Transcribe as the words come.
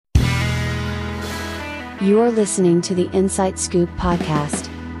You are listening to the Inside Scoop podcast.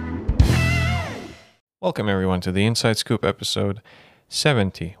 Welcome everyone to the Inside Scoop episode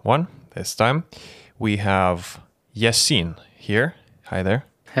 71. This time we have Yaseen here. Hi there.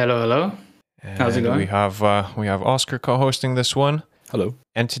 Hello. How's it going? We have Oscar co-hosting this one. Hello.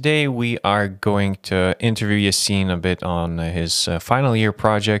 And today we are going to interview Yaseen a bit on his final year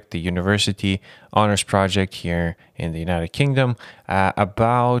project, the university honors project here in the United Kingdom,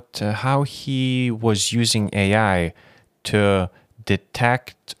 about how he was using AI to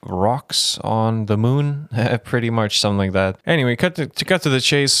detect rocks on the moon, pretty much something like that. Anyway, to cut to the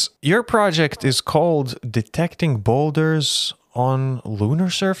chase, your project is called Detecting Boulders on Lunar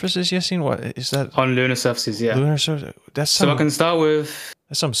Surfaces, Yaseen? What is that? On lunar surfaces, yeah. Lunar surface? So I can start with...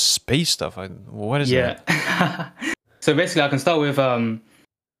 That's some space stuff. What is that? Yeah. So basically I can start with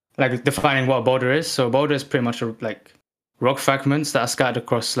like defining what a boulder is. So a boulder is pretty much like rock fragments that are scattered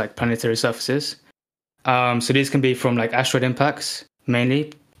across like planetary surfaces. So these can be from like asteroid impacts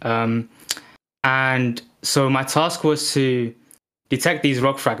mainly. And so my task was to detect these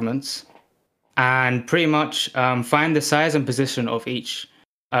rock fragments and pretty much find the size and position of each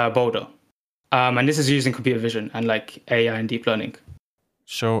boulder. And this is using computer vision and like AI and deep learning.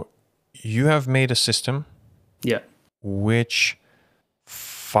 So you have made a system, yeah, which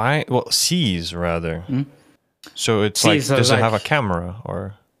sees rather. Mm-hmm. So it's sees, like, does it have a camera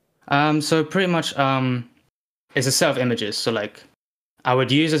or? So pretty much it's a set of images. So like I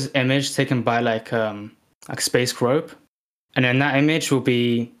would use this image taken by like a space probe, and then that image will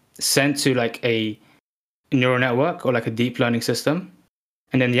be sent to like a neural network or like a deep learning system,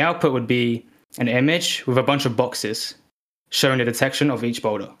 and then the output would be an image with a bunch of boxes showing the detection of each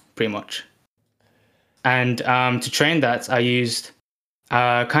boulder, pretty much. And to train that, I used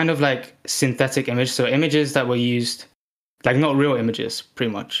kind of like synthetic images, so images that were used, like not real images,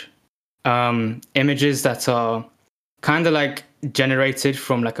 pretty much. Images that are kind of like generated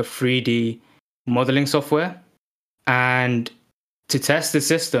from like a 3D modeling software. And to test the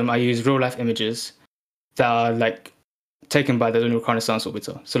system, I use real life images that are like taken by the Lunar Reconnaissance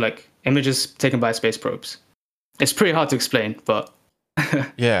Orbiter. So like images taken by space probes. It's pretty hard to explain, but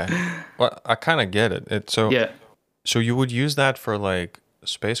yeah. Well, I kind of get it. So you would use that for like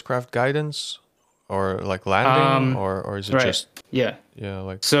spacecraft guidance or like landing, or is it right. just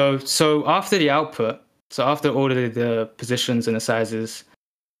like so after the output, so after all of the positions and the sizes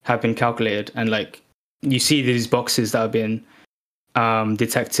have been calculated, and like you see these boxes that have been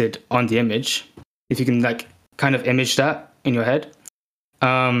detected on the image, if you can like kind of image that in your head.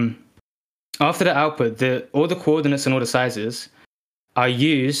 After the output, all the coordinates and all the sizes are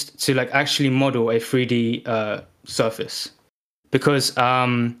used to like actually model a 3D surface, because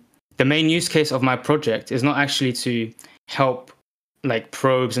the main use case of my project is not actually to help like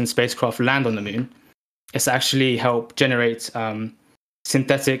probes and spacecraft land on the moon. It's actually help generate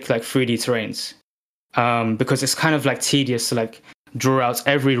synthetic like 3D terrains, because it's kind of like tedious to like draw out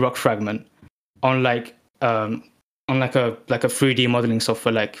every rock fragment on like a 3D modeling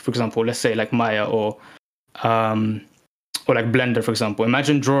software, like for example, let's say like Maya or like Blender, for example.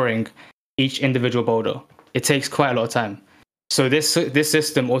 Imagine drawing each individual boulder. It takes quite a lot of time. So this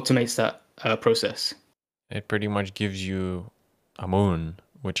system automates that process. It pretty much gives you a moon,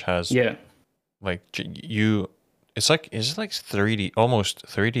 which has like it's like, is it like 3D, almost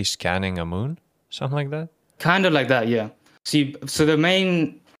 3D scanning a moon, something like that? Kind of like that, yeah. So the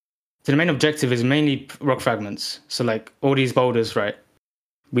main objective is mainly rock fragments. So like all these boulders, right?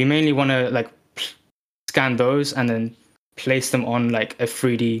 We mainly want to like scan those and then place them on like a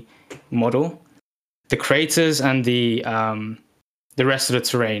 3D model. The craters and the rest of the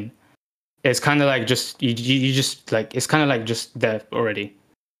terrain is kind of like just you just like, it's kind of like just there already,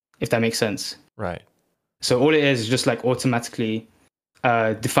 if that makes sense. Right. So all it is just like automatically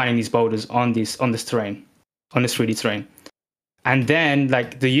defining these boulders on this terrain, on this 3D terrain. And then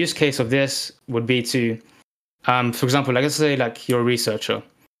like the use case of this would be to, for example, like let's say like you're a researcher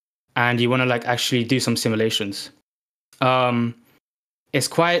and you want to like actually do some simulations. It's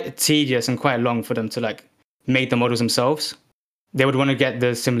quite tedious and quite long for them to like make the models themselves. They would want to get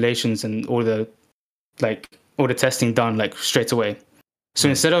the simulations and all the testing done like straight away. So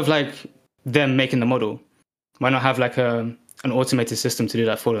instead of like them making the model, why not have like an automated system to do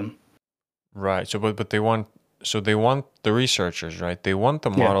that for them? Right. So but they want the researchers, right? They want the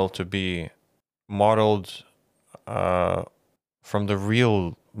model to be modeled from the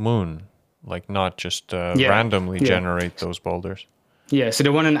real moon, like not just randomly generate those boulders. Yeah, so they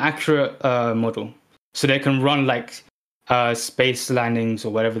want an accurate model, so they can run like space landings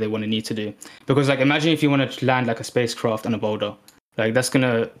or whatever they want to need to do. Because like imagine if you want to land like a spacecraft on a boulder, Like that's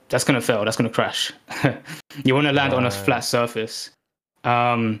gonna fail. That's gonna crash. You want to land on a Right. flat surface.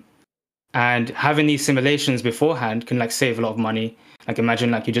 And having these simulations beforehand can like save a lot of money. Like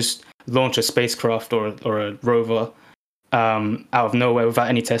imagine like you just launch a spacecraft or a rover out of nowhere without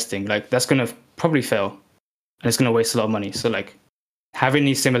any testing. Like that's gonna probably fail, and it's gonna waste a lot of money. So like having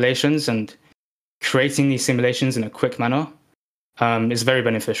these simulations and creating these simulations in a quick manner is very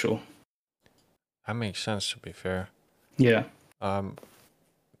beneficial. That makes sense, to be fair. Yeah.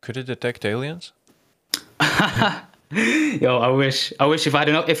 Could it detect aliens? Yo, I wish if I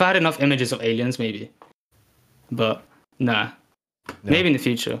had enough images of aliens, maybe. But nah. No. Maybe in the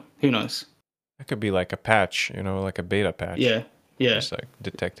future. Who knows? It could be like a patch, like a beta patch. Yeah. Yeah. Just like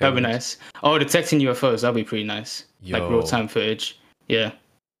detect That'd be aliens. nice. Oh, detecting UFOs, that'd be pretty nice. Like Yo. real time footage. Yeah.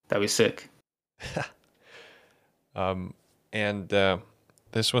 That'd be sick. And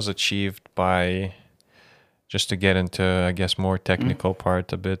this was achieved by, just to get into, I guess, more technical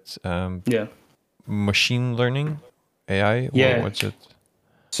part a bit, Yeah. machine learning, AI? Yeah. What's it?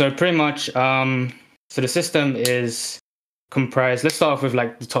 So pretty much, so the system is comprised. Let's start off with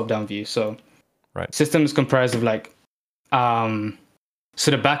like the top-down view. So, Right. system is comprised of like,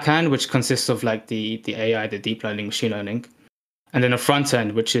 so the back end, which consists of like the AI, the deep learning, machine learning, and then a front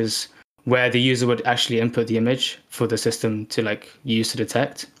end, which is where the user would actually input the image for the system to like use to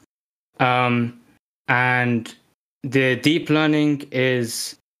detect. And the deep learning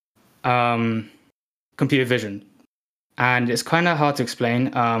is computer vision, and it's kind of hard to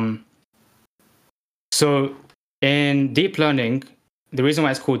explain. So in deep learning, the reason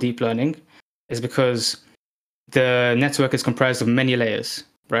why it's called deep learning is because the network is comprised of many layers,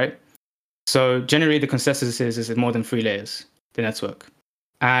 right? So generally the consensus is more than 3 layers, the network.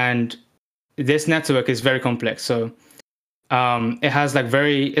 And this network is very complex. So it has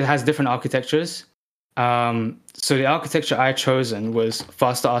different architectures. So the architecture I chosen was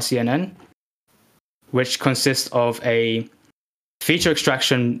faster RCNN, which consists of a feature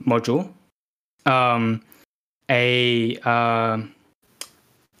extraction module,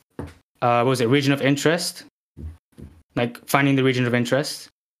 region of interest, like finding the region of interest.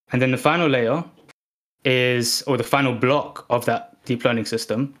 And then the final layer or the final block of that deep learning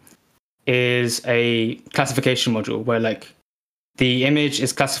system is a classification module where like the image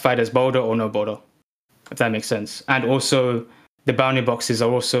is classified as boulder or no boulder, if that makes sense. And also the bounding boxes are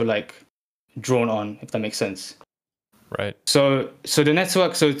also like drawn on, if that makes sense. Right. So the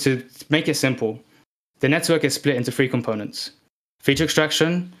network, so to make it simple, the network is split into 3 components: feature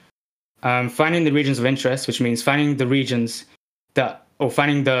extraction, finding the regions of interest, which means finding the regions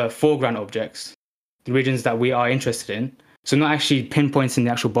finding the foreground objects, the regions that we are interested in. So not actually pinpointing the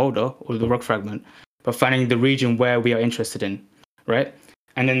actual boulder or the rock fragment, but finding the region where we are interested in, right?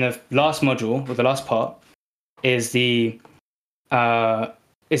 And then the last module, or the last part, is the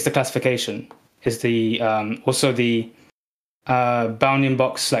classification, is the also the bounding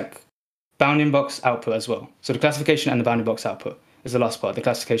box output as well. So the classification and the bounding box output is the last part, the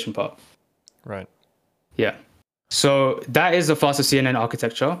classification part. Right. Yeah. So that is the faster CNN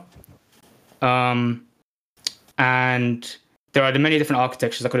architecture. And there are many different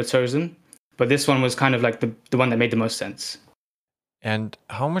architectures I could have chosen, but this one was kind of like the one that made the most sense. And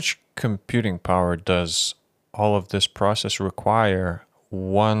how much computing power does all of this process require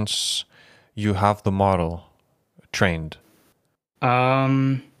once you have the model trained?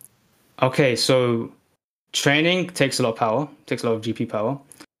 Okay, so training takes a lot of power, takes a lot of GPU power.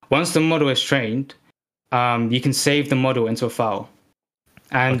 Once the model is trained, you can save the model into a file.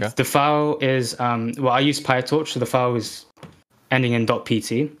 And the file is, I use PyTorch, so the file is ending in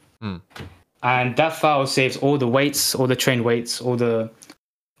 .pt. And that file saves all the weights, all the trained weights, all the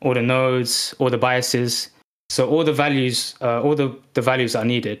nodes, all the biases. So all the values, all the values are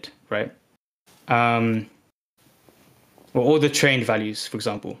needed, right? Or all the trained values, for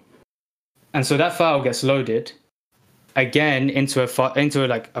example. And so that file gets loaded again into a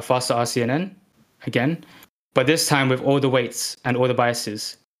faster RCNN again, but this time with all the weights and all the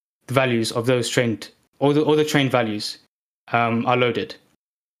biases, the values of those trained, all the trained values are loaded.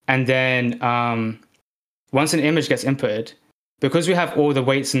 And then once an image gets inputted, because we have all the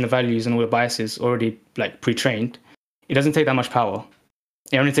weights and the values and all the biases already like pre-trained, it doesn't take that much power.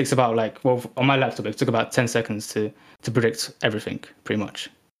 It only takes about on my laptop, it took about 10 seconds to predict everything, pretty much.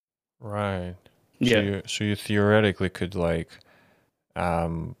 Right. Yeah. So you theoretically could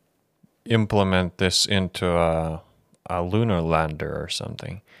implement this into a lunar lander or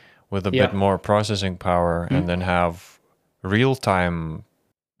something with a bit more processing power, and then have real-time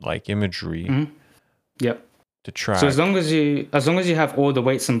imagery Yep. to track. So as long as you have all the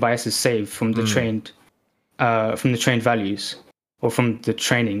weights and biases saved from the trained values, or from the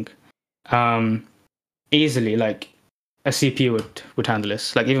training, easily, like a CPU would handle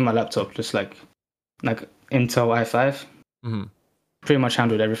this. Like even my laptop, just like Intel i5, pretty much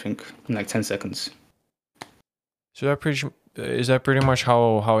handled everything in like 10 seconds. So is that pretty much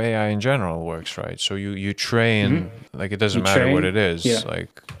how AI in general works, right? So you train, like it doesn't matter what it is,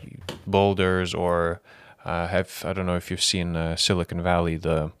 like Boulders or I don't know if you've seen Silicon Valley,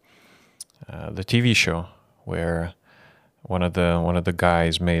 the TV show where one of the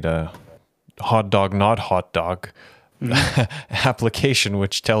guys made a hot dog not hot dog application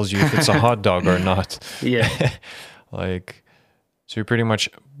which tells you if it's a hot dog or not. Yeah. Like, so you pretty much,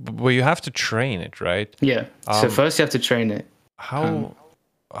 but you have to train it, right? Yeah. So first you have to train it. How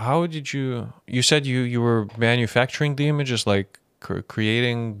did you said you were manufacturing the images, like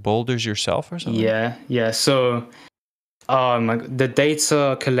creating boulders yourself or something? Yeah. So the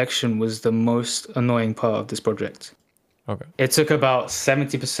data collection was the most annoying part of this project. Okay. It took about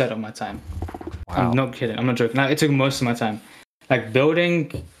 70% of my time. Wow. I'm not kidding. I'm not joking. It took most of my time. Like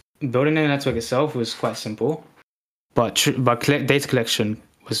building the network itself was quite simple, but data collection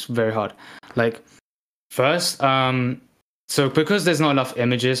was very hard. Like first, so because there's not enough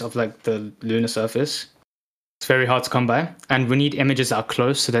images of like the lunar surface, it's very hard to come by, and we need images that are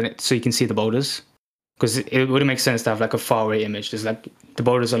close so you can see the boulders, because it wouldn't make sense to have like a far away image. There's like the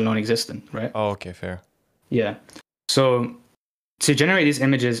boulders are non-existent, right? Oh, okay, fair. Yeah. So to generate these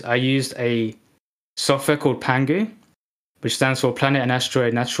images, I used a software called Pangu, which stands for Planet and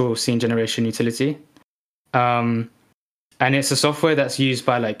Asteroid Natural Scene Generation Utility. And it's a software that's used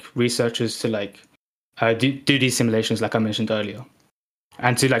by like researchers to like do these simulations, like I mentioned earlier,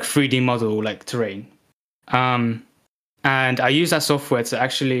 and to like 3D model like terrain. And I use that software to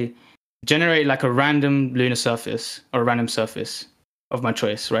actually generate like a random lunar surface or a random surface of my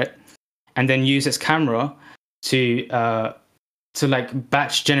choice, right? And then use its camera to like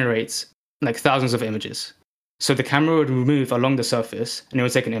batch generate like thousands of images. So the camera would move along the surface and it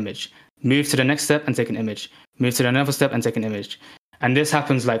would take an image, move to the next step and take an image, move to another step and take an image. And this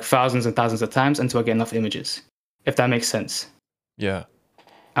happens like thousands and thousands of times until I get enough images, if that makes sense. Yeah.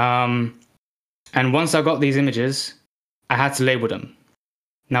 And once I got these images, I had to label them.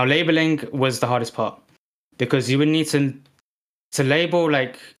 Now, labeling was the hardest part, because you would need to label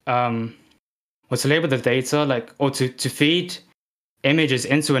like, or to label the data, like, or to feed images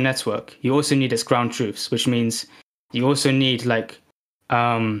into a network, you also need its ground truths, which means you also need like,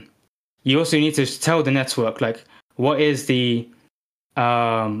 you also need to tell the network like what is the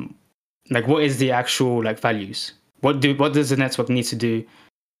actual like values. What does the network need to do?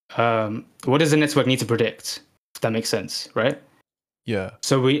 What does the network need to predict? If that makes sense, right? Yeah.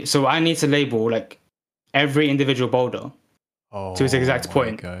 So I need to label like every individual boulder to its exact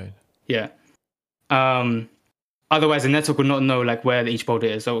point. God. Yeah. Otherwise, the network would not know like where each boulder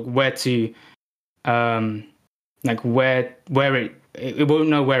is, or where to, like where it won't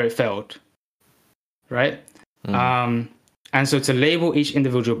know where it failed, right? And so to label each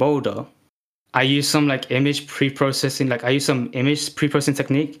individual boulder, I use some like image pre-processing. Like I use some image pre-processing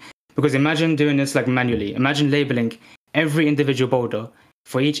technique, because imagine doing this like manually. Imagine labeling every individual boulder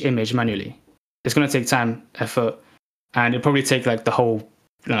for each image manually. It's going to take time, effort, and it'll probably take like the whole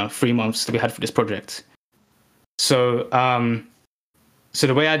 3 months that we had for this project. So so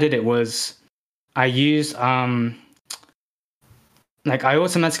the way I did it was I used like I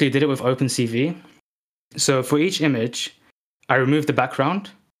automatically did it with OpenCV. So for each image, I removed the background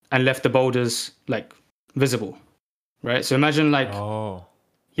and left the boulders like visible, right? So imagine like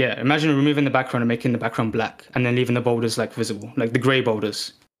imagine removing the background and making the background black, and then leaving the boulders like visible, like the gray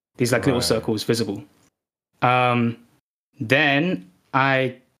boulders, these like little circles visible. Then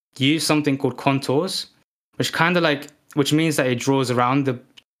I use something called contours, which means that it draws around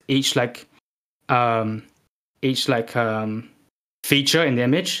each feature in the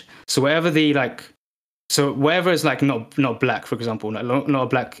image. So wherever is like not black, for example, not a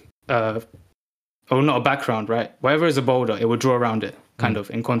black or not a background, right? Wherever is a boulder, it will draw around it, kind of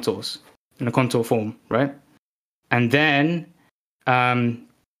in contours, in a contour form, right? And then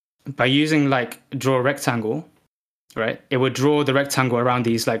by using like draw a rectangle, right? It would draw the rectangle around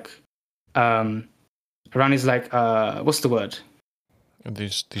these like what's the word?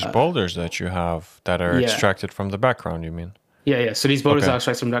 These boulders that you have that are extracted from the background, you mean? Yeah. So these boulders are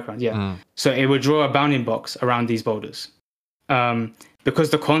extracted from the background, yeah. So it would draw a bounding box around these boulders. Because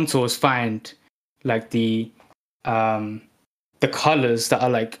the contours find like the colors that are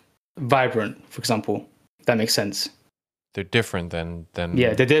like vibrant, for example, if that makes sense. They're different than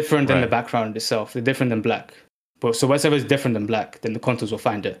they're different than the background itself. They're different than black. But so whatever is different than black, then the contours will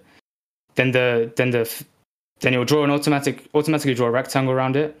find it. Then the Then it will draw automatically draw a rectangle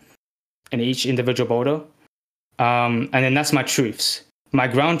around it in each individual boulder. And then that's my truths. My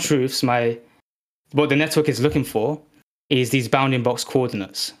ground truths, what the network is looking for is these bounding box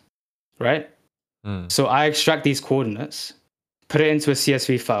coordinates, right? So I extract these coordinates, put it into a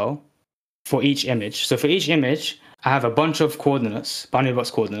CSV file for each image. So for each image, I have a bunch of coordinates, bounding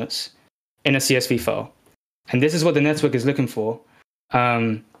box coordinates, in a CSV file. And this is what the network is looking for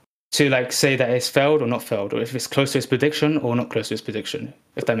to like say that it's failed or not failed, or if it's close to its prediction or not close to its prediction,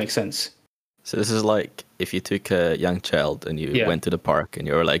 if that makes sense. So this is like if you took a young child and you went to the park and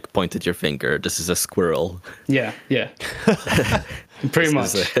you were like pointed your finger, this is a squirrel. Yeah. Pretty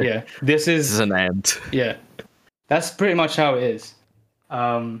much. This is an ant. Yeah. That's pretty much how it is.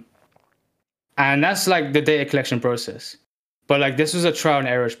 And that's like the data collection process. But like this was a trial and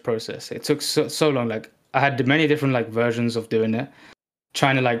error process. It took so long. Like I had many different like versions of doing it.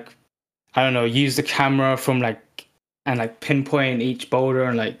 Trying to like, I don't know, use the camera from like and like pinpoint each boulder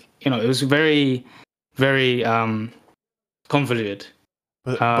and like, you know, it was very, very convoluted.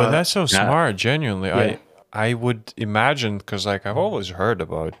 But that's so smart, genuinely. Yeah. I would imagine, because like I've always heard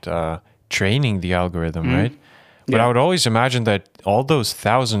about training the algorithm, right? But I would always imagine that all those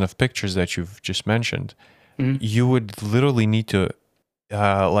thousands of pictures that you've just mentioned, you would literally need to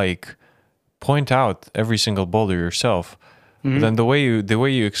like point out every single boulder yourself. But then the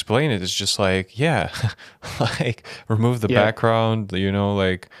way you explain it is just like, like remove the background, you know,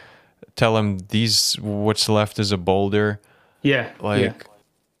 like tell them what's left is a boulder.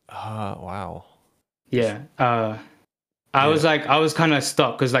 Wow. I was kind of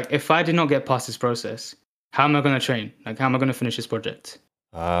stuck because like if I did not get past this process, how am I going to train? Like how am I going to finish this project?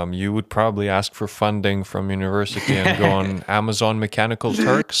 You would probably ask for funding from university and go on Amazon Mechanical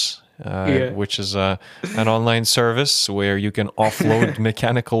Turks, which is an online service where you can offload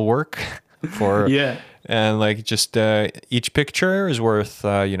mechanical work for and like just each picture is worth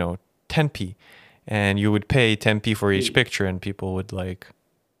 10p, and you would pay 10p for each picture, and people would like.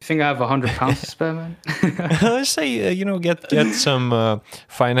 You think I have £100 to spare, man? Let's say get some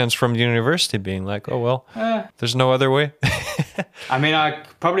finance from the university, being like, oh well, there's no other way. I mean, I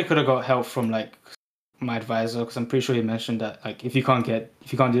probably could have got help from like my advisor, because I'm pretty sure he mentioned that like if you can't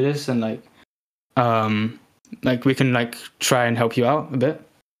do this, then like we can like try and help you out a bit.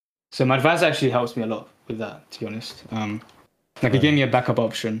 So my advisor actually helps me a lot with that, to be honest. Like he gave me a backup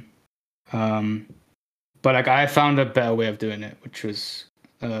option, but like I found a better way of doing it, which was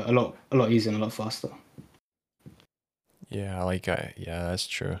a lot easier and a lot faster. Yeah, that's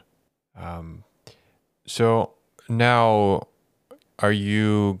true. So now, are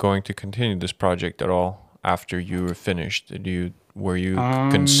you going to continue this project at all after you were finished? Were you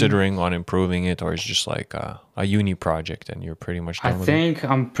considering on improving it, or is it just like a uni project and you're pretty much done with it? I think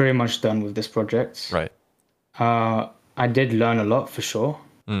I'm pretty much done with this project. Right. I did learn a lot for sure.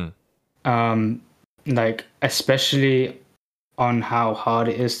 Like especially on how hard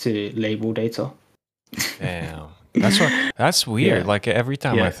it is to label data. Damn. That's weird. Like every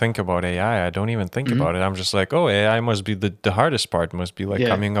time I think about AI, I don't even think about it. I'm just like, oh, AI must be the hardest part. Must be like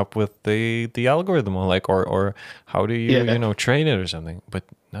coming up with the algorithm, or how do you train it or something, but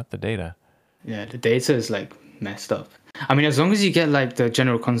not the data. Yeah, the data is like messed up. I mean, as long as you get like the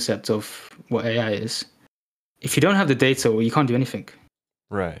general concept of what AI is, if you don't have the data, well, you can't do anything.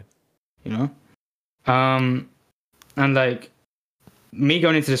 Right. You know? And like me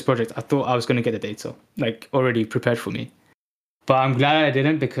going into this project, I thought I was going to get the data like already prepared for me, but I'm glad I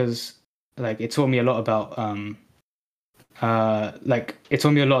didn't, because like it taught me a lot about like it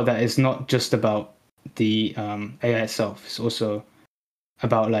taught me a lot that it's not just about the AI itself. It's also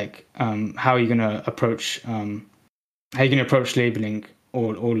about like how you're gonna approach labeling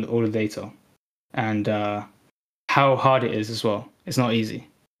all the data, and how hard it is as well. It's not easy.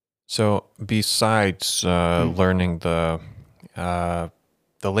 So besides learning the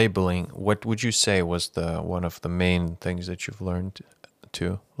labeling, what would you say was one of the main things that you've learned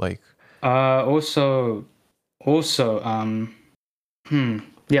too? Like also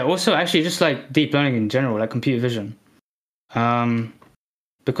actually just like deep learning in general, like computer vision,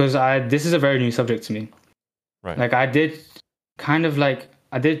 because this is a very new subject to me. Right. Like I did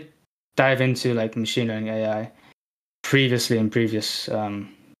dive into like machine learning, AI previously in previous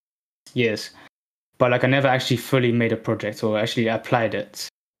years, but like I never actually fully made a project or actually applied it.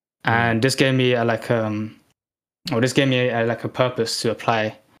 And this gave me a purpose to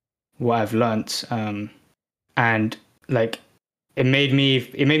apply what I've learned, and like it made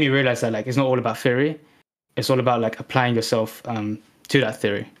me realize that like it's not all about theory, it's all about like applying yourself to that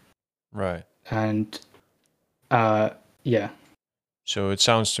theory. Right. And so it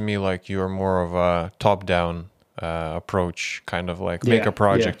sounds to me like you're more of a top-down approach, kind of like make a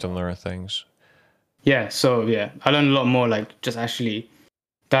project and learn things. Yeah, so I learned a lot more like just actually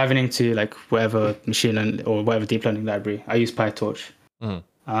diving into like whatever machine learning or whatever deep learning library. I use PyTorch.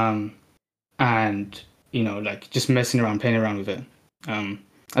 And like just messing around, playing around with it.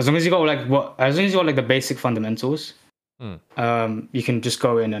 As long as you got like the basic fundamentals, you can just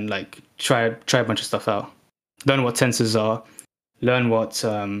go in and like try a bunch of stuff out. Learn what tensors are, learn what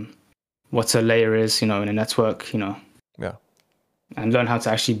a layer is, in a network, Yeah. And learn how to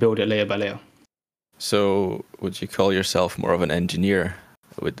actually build it layer by layer. So would you call yourself more of an engineer?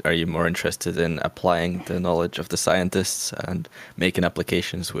 Are you more interested in applying the knowledge of the scientists and making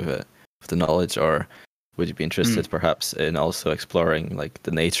applications with it, with the knowledge, or would you be interested perhaps in also exploring like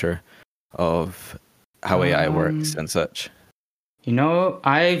the nature of how AI works and such?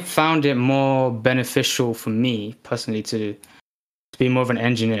 I found it more beneficial for me personally to be more of an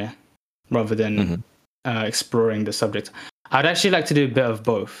engineer rather than exploring the subject. I'd actually like to do a bit of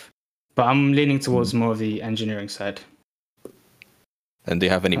both, but I'm leaning towards more of the engineering side. And do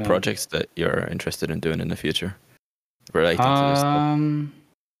you have any projects that you're interested in doing in the future relating to this stuff?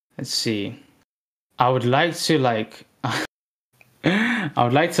 Let's see. I would like to like I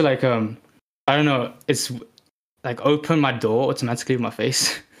don't know, it's like open my door automatically with my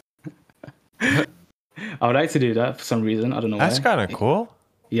face. I would like to do that for some reason. I don't know why. That's kind of cool.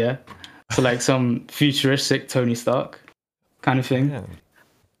 Yeah. So like some futuristic Tony Stark kind of thing. Yeah.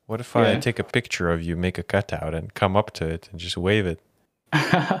 What if I take a picture of you, make a cutout, and come up to it and just wave it?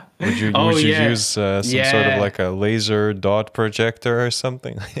 Would you use some sort of like a laser dot projector or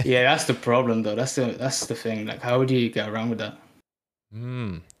something? Yeah, that's the problem though. That's the thing. Like, how would you get around with that?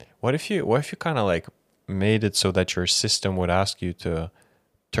 What if you kind of like made it so that your system would ask you to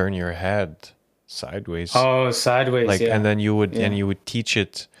turn your head sideways? Oh, sideways, like, and then you would teach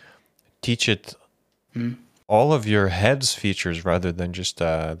it all of your head's features rather than just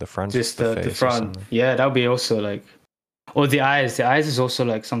the front. Just the the front. Yeah, that would be also like. Or the eyes. The eyes is also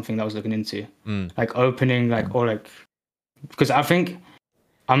like something that I was looking into. Like opening, like, or like, because I think,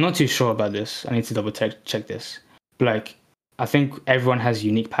 I'm not too sure about this. I need to double check this. But like, I think everyone has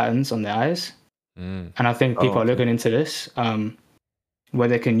unique patterns on their eyes. And I think people are looking into this, where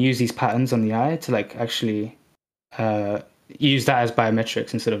they can use these patterns on the eye to like actually use that as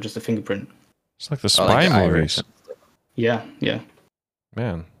biometrics instead of just a fingerprint. It's like the spy movies. Yeah.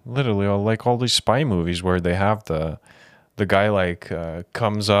 Man, literally all these spy movies where they have the guy like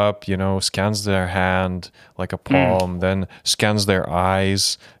comes up, scans their hand like a palm, then scans their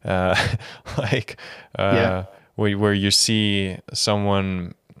eyes, where you see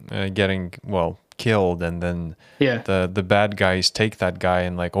someone getting killed, and then the bad guys take that guy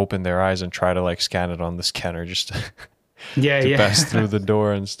and like open their eyes and try to like scan it on the scanner just to pass through the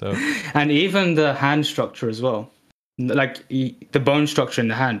door and stuff. And even the hand structure as well, like the bone structure in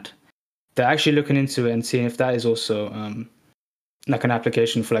the hand. They're actually looking into it and seeing if that is also like an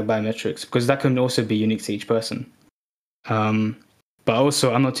application for like biometrics, because that can also be unique to each person. But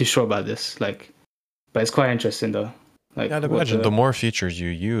also, I'm not too sure about this. Like, but it's quite interesting though. Like, I'd imagine the more features you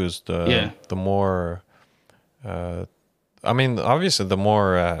use, the more. Obviously, the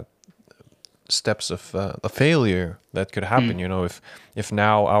more steps of a failure that could happen. If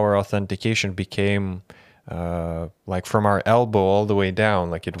now our authentication became. Like from our elbow all the way down,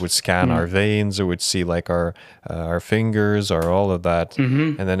 like it would scan our veins, it would see like our fingers or all of that,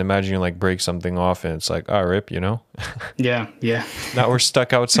 and then imagine you like break something off and it's like, rip, Yeah. Now we're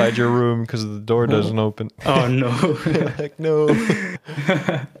stuck outside your room because the door doesn't open. Oh no. Like no.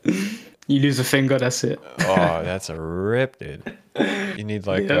 You lose a finger, that's it. Oh, that's a rip, dude. You need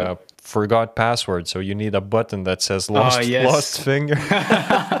like a forgot password, so you need a button that says lost finger.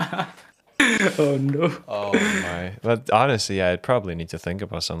 Oh no. Oh my. But honestly, I'd probably need to think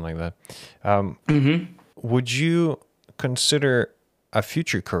about something like that. Would you consider a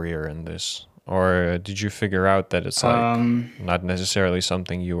future career in this? Or did you figure out that it's like not necessarily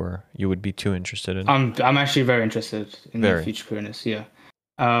something you would be too interested in? I'm actually very interested in the future career in this, yeah.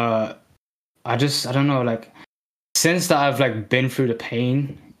 I don't know, like since that I've like been through the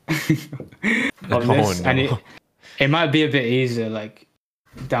pain of this, and it might be a bit easier like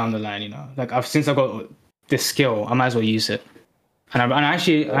down the line, like since I've got this skill, I might as well use it, and I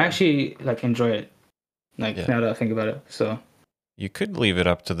actually like enjoy it, like now that I think about it. So you could leave it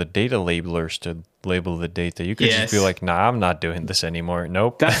up to the data labelers to label the data. You could just be like, nah, I'm not doing this anymore.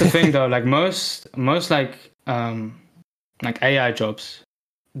 Nope. That's the thing though, like most like AI jobs,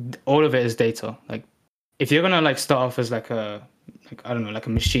 all of it is data. Like if you're gonna like start off as like a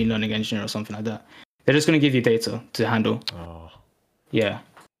machine learning engineer or something like that, they're just gonna give you data to handle. Oh. Yeah.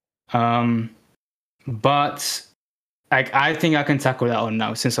 But like I think I can tackle that on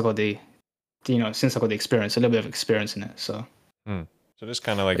now since I got the experience, a little bit of experience in it. So So this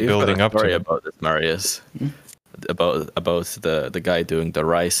kind of like You've building got a up to story it. about this, Marius. About the guy doing the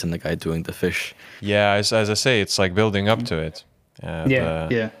rice and the guy doing the fish. Yeah, as I say, it's like building up to it.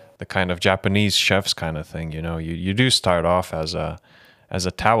 The kind of Japanese chefs kind of thing, you know. You do start off as a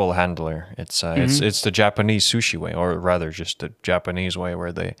towel handler. It's the Japanese sushi way, or rather, just the Japanese way,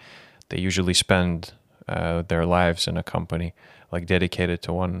 where they usually spend their lives in a company like dedicated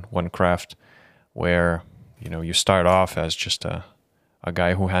to one craft, where you know you start off as just a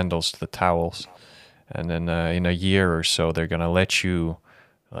guy who handles the towels, and then in a year or so they're gonna let you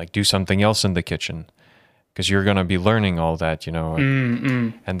like do something else in the kitchen because you're gonna be learning all that, you know.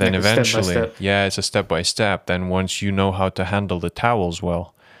 And then Like eventually, step by step. yeah, it's a step by step. Then once you know how to handle the towels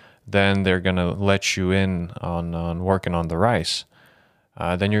well, then they're gonna let you in on working on the rice.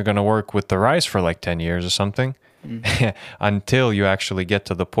 Then you're gonna work with the rice for like 10 years or something, until you actually get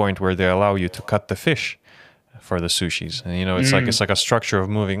to the point where they allow you to cut the fish for the sushis. And you know, it's like a structure of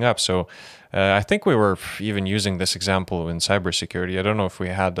moving up. So I think we were even using this example in cybersecurity. I don't know if we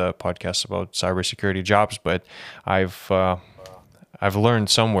had a podcast about cybersecurity jobs, but I've learned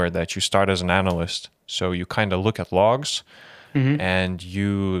somewhere that you start as an analyst. So you kind of look at logs and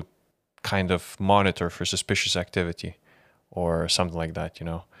you kind of monitor for suspicious activity or something like that, you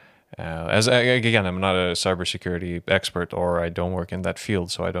know. As again, I'm not a cybersecurity expert, or I don't work in that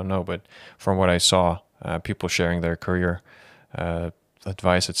field, so I don't know. But from what I saw, people sharing their career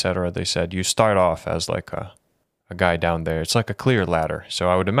advice, etc., they said you start off as like a guy down there. It's like a clear ladder. So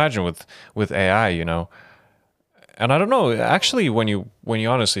I would imagine with AI, you know, and I don't know. Actually, when you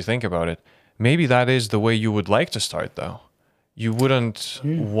honestly think about it, maybe that is the way you would like to start, though. You wouldn't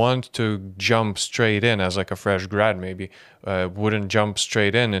want to jump straight in as like a fresh grad, maybe. Wouldn't jump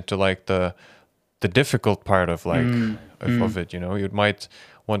straight into like the difficult part of like of it, you know. You might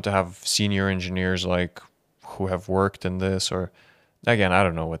want to have senior engineers like who have worked in this, or again, I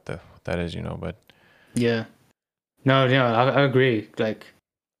don't know what that is, you know, but Yeah. No, I agree. Like,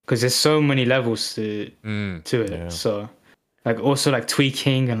 because there's so many levels to it. yeah. So, like, also like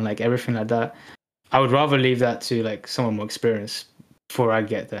tweaking and like everything like that. I would rather leave that to like someone more experienced before I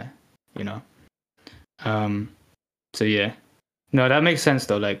get there. You know. So yeah. No, that makes sense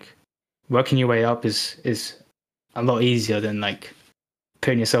though. Like, working your way up is a lot easier than like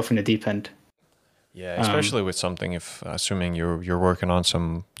putting yourself in the deep end. Yeah, especially with something, if assuming you're working on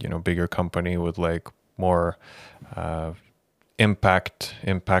some, you know, bigger company with like more impactful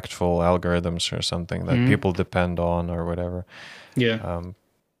algorithms or something that people depend on or whatever. Yeah.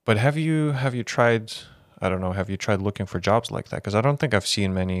 But have you tried, I don't know, have you tried looking for jobs like that? Because I don't think I've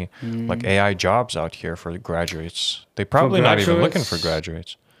seen many like AI jobs out here for graduates. They probably not even looking for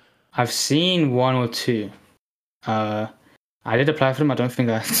graduates. I've seen one or two. I did apply for them. I don't think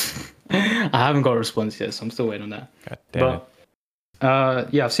I haven't got a response yet, so I'm still waiting on that. God damn it.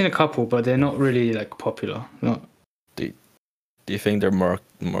 But yeah, I've seen a couple, but they're not really like popular. Not. Do you think they're more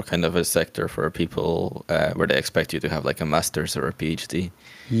kind of a sector for people where they expect you to have like a master's or a PhD?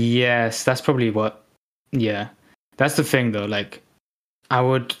 Yes, that's probably what. Yeah, that's the thing though. Like,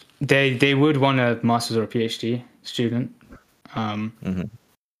 they would want a master's or a PhD student.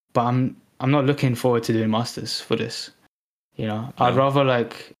 But I'm not looking forward to doing masters for this. You know, I'd rather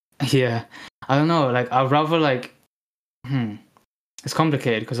like, yeah, I don't know. Like, I'd rather like, it's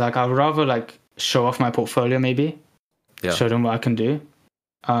complicated because like I'd rather like show off my portfolio maybe. Yeah. Show them what I can do,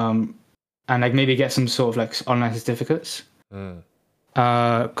 and like maybe get some sort of like online certificates.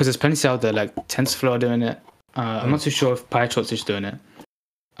 Because there's plenty out there, like TensorFlow are doing it. I'm not too sure if PyTorch is doing it.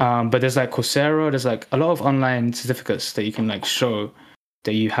 But there's like Coursera. There's like a lot of online certificates that you can like show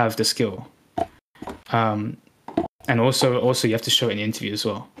that you have the skill. And also you have to show it in the interview as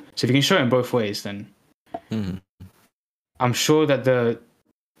well. So if you can show it in both ways, then I'm sure that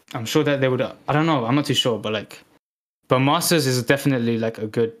they would. I don't know. I'm not too sure, but like. But masters is definitely like a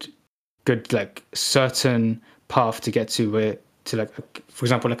good like certain path to get to where to like, for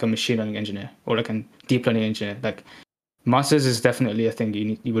example, like a machine learning engineer or like a deep learning engineer. Like masters is definitely a thing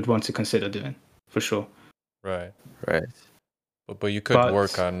you would want to consider doing for sure. Right. But you could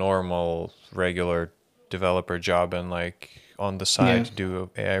work a normal regular developer job and like on the side do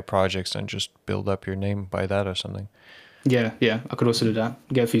AI projects and just build up your name by that or something. Yeah, I could also do that.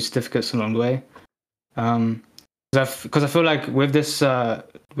 Get a few certificates along the way. Because I feel like with this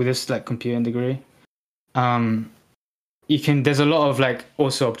like computing degree, there's a lot of like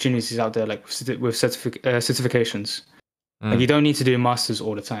also opportunities out there like with certifications. Like you don't need to do masters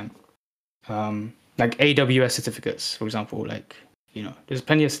all the time. Like AWS certificates, for example, like, you know, there's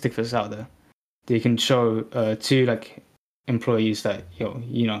plenty of certificates out there. that you can show to like employees that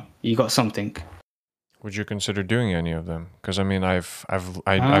you got something. Would you consider doing any of them? Because I mean, I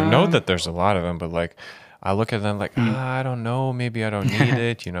know that there's a lot of them, but like, I look at them like, I don't know, maybe I don't need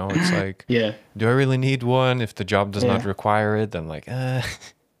it. It's like, Yeah. do I really need one? If the job does not require it, then like, like,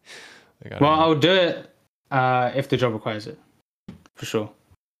 Well, I'll do it if the job requires it, for sure.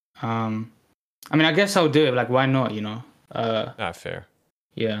 I mean, I guess I'll do it. Like, why not? Not fair.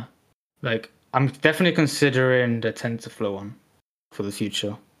 Yeah. Like, I'm definitely considering the TensorFlow one for the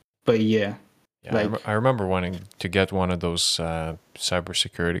future. But yeah. Yeah, like, I remember wanting to get one of those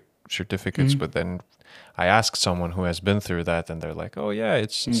cybersecurity certificates, but then I asked someone who has been through that, and they're like, "Oh yeah,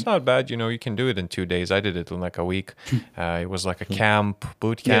 it's not bad. You can do it in 2 days. I did it in like a week. It was like a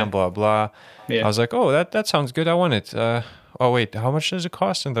boot camp, blah blah." Yeah. I was like, "Oh, that sounds good. I want it." Oh wait, how much does it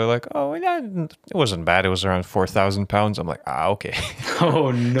cost? And they're like, "Oh, yeah, it wasn't bad. It was around £4,000." I'm like, okay.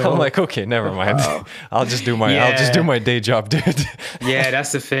 Oh no. I'm like, okay, never mind. I'll just do my day job, dude. Yeah,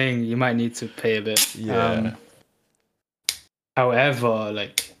 that's the thing. You might need to pay a bit. Yeah. However,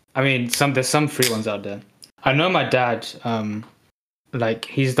 like, I mean, there's some free ones out there. I know my dad, like,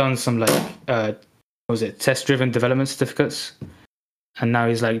 he's done some like test-driven development certificates, and now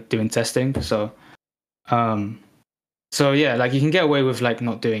he's like doing testing. So yeah, like, you can get away with like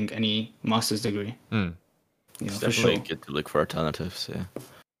not doing any master's degree. It's for definitely sure. good to look for alternatives. Yeah.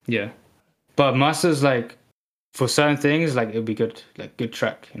 Yeah, but masters, like, for certain things, like, it'll be good, like, good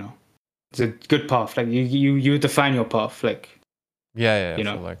track. It's a good path. Like, you define your path. Like, yeah.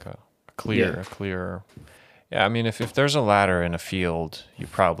 For like a clear. Yeah, I mean, if there's a ladder in a field, you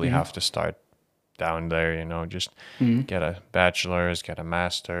probably have to start down there. Just get a bachelor's, get a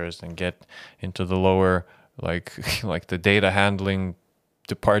master's, then get into the lower, like like the data handling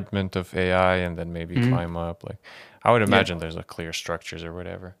department of AI, and then maybe climb up. Like, I would imagine there's a clear structures or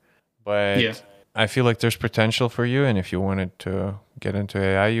whatever. But I feel like there's potential for you, and if you wanted to get into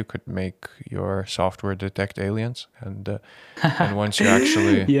AI, you could make your software detect aliens, and once you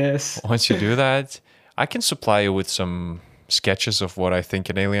actually once you do that, I can supply you with some sketches of what I think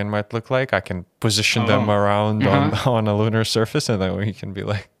an alien might look like. I can position them around on a lunar surface, and then we can be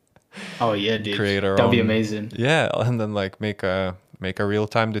like, oh yeah, dude, create our that'd own, be amazing. Yeah, and then like make a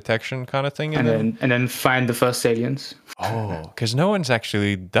real-time detection kind of thing, and then find the first aliens. Oh, because no one's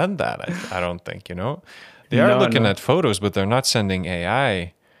actually done that. I don't think. They are looking at photos, but they're not sending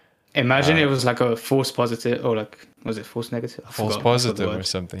AI. Imagine it was like a false positive, or like, was it false negative? False positive or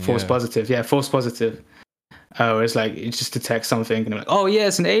something. False positive, yeah, false positive. It's like, it just detects something, and they're like, oh yeah,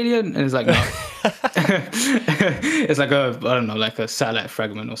 it's an alien, and it's like, no. It's like like a satellite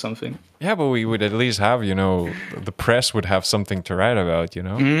fragment or something. Yeah, but we would at least have, the press would have something to write about,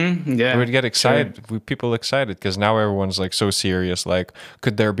 Yeah, we would get excited. People excited because now everyone's like so serious. Like,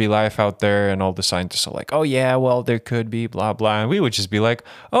 could there be life out there? And all the scientists are like, oh yeah, well, there could be, blah blah. And we would just be like,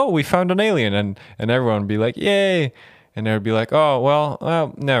 oh, we found an alien, and everyone would be like, yay. And they would be like, oh,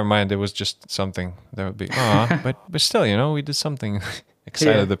 well, never mind. It was just something. That would be, but still, we did something.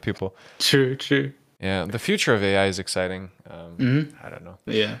 Excited the people. True. Yeah, the future of AI is exciting. I don't know.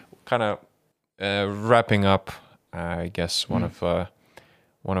 Yeah. Kind of wrapping up, I guess one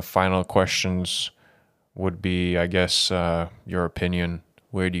of final questions would be, I guess, your opinion.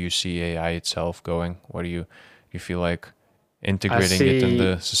 Where do you see AI itself going? What do you feel like integrating it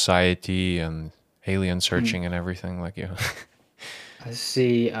into society and alien searching and everything, like you? I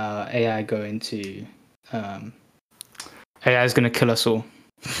see AI going to AI is going to kill us all.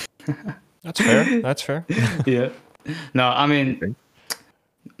 That's fair. Yeah. No, I mean,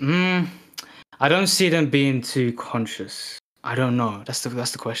 I don't see them being too conscious. I don't know. That's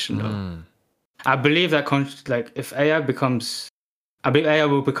the question, though. I believe that if AI becomes, I believe AI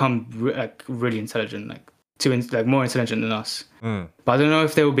will become really intelligent, like more intelligent than us. But I don't know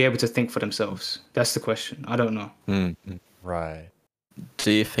if they will be able to think for themselves. That's the question. I don't know. Right.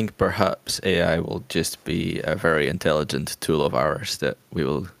 Do you think perhaps AI will just be a very intelligent tool of ours that we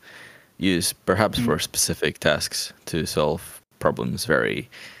will use perhaps for specific tasks to solve problems very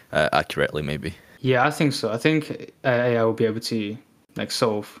accurately, maybe? Yeah, I think so. I think AI will be able to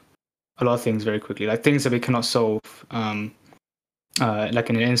solve a lot of things very quickly, like things that we cannot solve like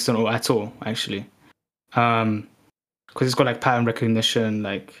in an instant or at all, actually. Because it's got pattern recognition,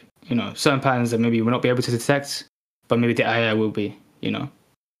 certain patterns that maybe we'll not be able to detect, but maybe the AI will be,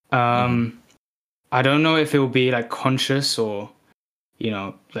 I don't know if it will be conscious or,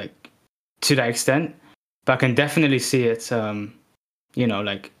 to that extent, but I can definitely see it,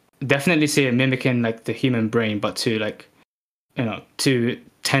 definitely see it mimicking the human brain, but to to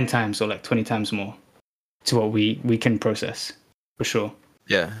 10 times or 20 times more to what we can process, for sure.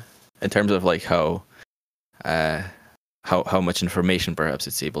 Yeah. in terms of like how much information perhaps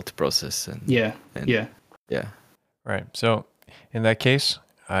it's able to process. And Yeah. Right. So in that case,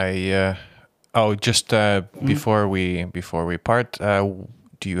 before we part,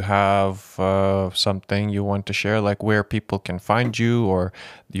 do you have something you want to share, like where people can find you or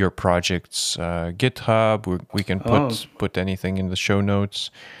your project's GitHub? We can put anything in the show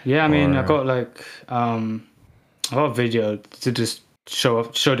notes. Yeah, I mean, I got like I got a video to just show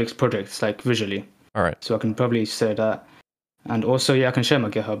the projects like visually. All right. So I can probably say that, and also I can share my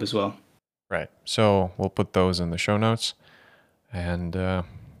GitHub as well. Right. So we'll put those in the show notes. And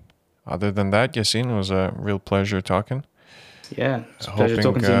other than that, Yaseen, it was a real pleasure talking. Yeah, it's a pleasure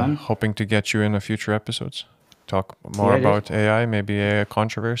talking to you, man. Hoping to get you in a future episodes. Talk more about AI, maybe AI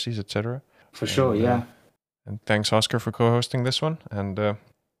controversies, etc. For sure, yeah. And thanks, Oscar, for co-hosting this one. And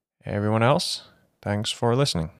everyone else, thanks for listening.